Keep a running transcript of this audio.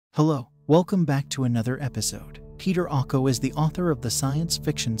Hello, welcome back to another episode. Peter Ocko is the author of the science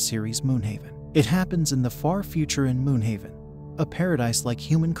fiction series Moonhaven. It happens in the far future in Moonhaven, a paradise-like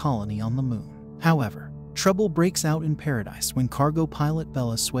human colony on the moon. However, trouble breaks out in paradise when cargo pilot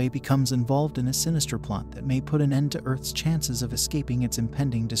Bella Sway becomes involved in a sinister plot that may put an end to Earth's chances of escaping its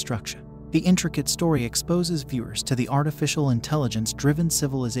impending destruction. The intricate story exposes viewers to the artificial intelligence-driven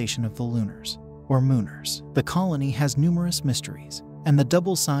civilization of the Lunars, or Mooners. The colony has numerous mysteries, and the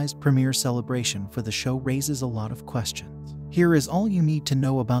double-sized premiere celebration for the show raises a lot of questions. Here is all you need to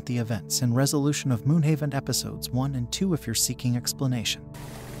know about the events and resolution of Moonhaven episodes 1 and 2 if you're seeking explanation.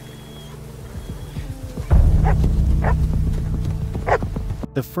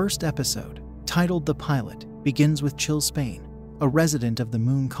 The first episode, titled The Pilot, begins with Chill Spain, a resident of the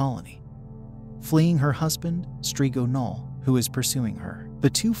moon colony, fleeing her husband, Strigo Null, who is pursuing her. The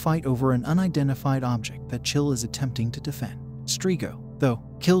two fight over an unidentified object that Chill is attempting to defend. Strigo, though,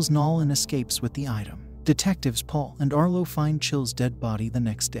 kills Null and escapes with the item. Detectives Paul and Arlo find Chill's dead body the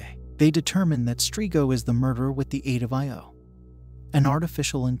next day. They determine that Strigo is the murderer with the aid of IO, an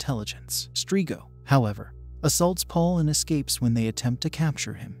artificial intelligence. Strigo, however, assaults Paul and escapes when they attempt to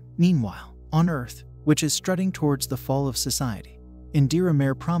capture him. Meanwhile, on Earth, which is strutting towards the fall of society, Indira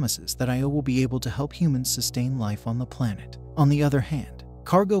Mare promises that IO will be able to help humans sustain life on the planet. On the other hand,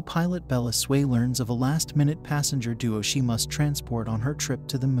 cargo pilot Bella Sway learns of a last-minute passenger duo she must transport on her trip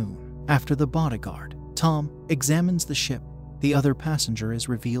to the moon. After the bodyguard, Tom, examines the ship, the other passenger is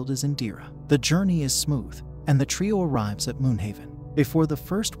revealed as Indira. The journey is smooth, and the trio arrives at Moonhaven before the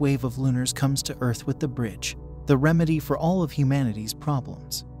first wave of Lunars comes to Earth with the bridge, the remedy for all of humanity's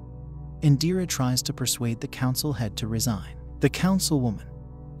problems. Indira tries to persuade the council head to resign. The councilwoman,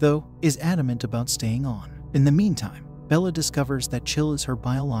 though, is adamant about staying on. In the meantime, Bella discovers that Chill is her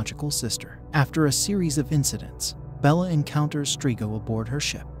biological sister. After a series of incidents, Bella encounters Strigo aboard her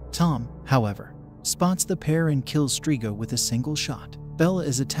ship. Tom, however, spots the pair and kills Strigo with a single shot. Bella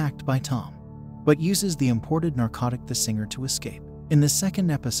is attacked by Tom, but uses the imported narcotic the singer to escape. In the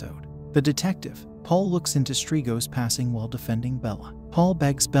second episode, the detective, Paul, looks into Strigo's passing while defending Bella. Paul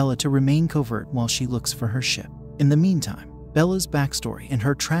begs Bella to remain covert while she looks for her ship. In the meantime, Bella's backstory and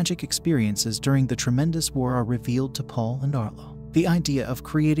her tragic experiences during the tremendous war are revealed to Paul and Arlo. The idea of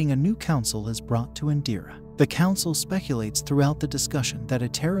creating a new council is brought to Indira. The council speculates throughout the discussion that a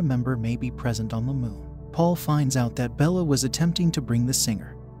Terra member may be present on the moon. Paul finds out that Bella was attempting to bring the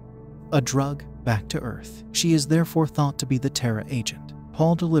singer, a drug, back to Earth. She is therefore thought to be the Terra agent.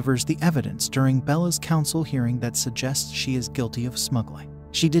 Paul delivers the evidence during Bella's council hearing that suggests she is guilty of smuggling.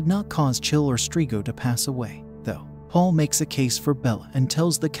 She did not cause Chill or Strigo to pass away, though. Paul makes a case for Bella and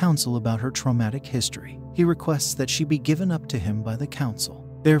tells the council about her traumatic history. He requests that she be given up to him by the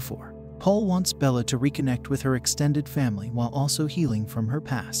council. Therefore, Paul wants Bella to reconnect with her extended family while also healing from her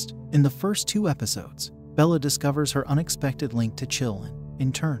past. In the first two episodes, Bella discovers her unexpected link to Chill and,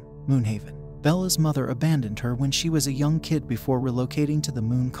 in turn, Moonhaven. Bella's mother abandoned her when she was a young kid before relocating to the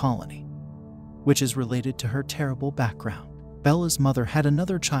moon colony, which is related to her terrible background. Bella's mother had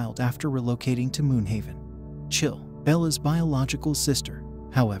another child after relocating to Moonhaven. Chill, Bella's biological sister,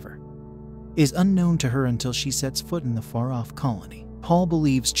 however, is unknown to her until she sets foot in the far-off colony. Paul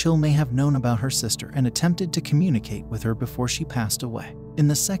believes Chill may have known about her sister and attempted to communicate with her before she passed away. In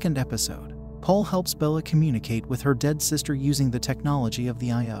the second episode, Paul helps Bella communicate with her dead sister using the technology of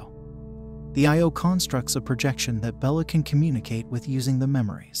the IO. The IO constructs a projection that Bella can communicate with using the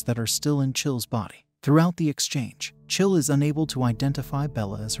memories that are still in Chill's body. Throughout the exchange, Chill is unable to identify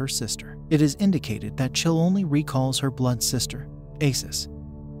Bella as her sister. It is indicated that Chill only recalls her blood sister, Acis,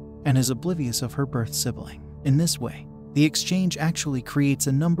 and is oblivious of her birth sibling. In this way, the exchange actually creates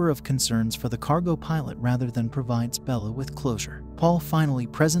a number of concerns for the cargo pilot rather than provides Bella with closure. Paul finally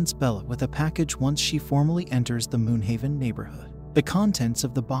presents Bella with a package once she formally enters the Moonhaven neighborhood. The contents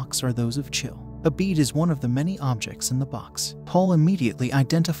of the box are those of Chill. A bead is one of the many objects in the box. Paul immediately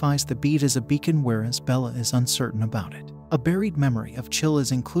identifies the bead as a beacon, whereas Bella is uncertain about it. A buried memory of Chill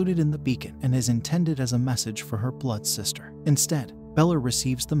is included in the beacon and is intended as a message for her blood sister. Instead, Bella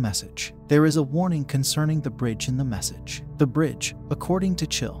receives the message. There is a warning concerning the bridge in the message. The bridge, according to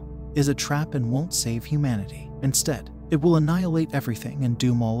Chill, is a trap and won't save humanity. Instead, it will annihilate everything and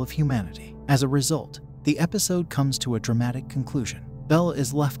doom all of humanity. As a result, the episode comes to a dramatic conclusion. Bella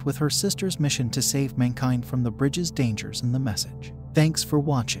is left with her sister's mission to save mankind from the bridge's dangers in the message. Thanks for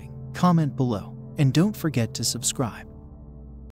watching. Comment below, and don't forget to subscribe.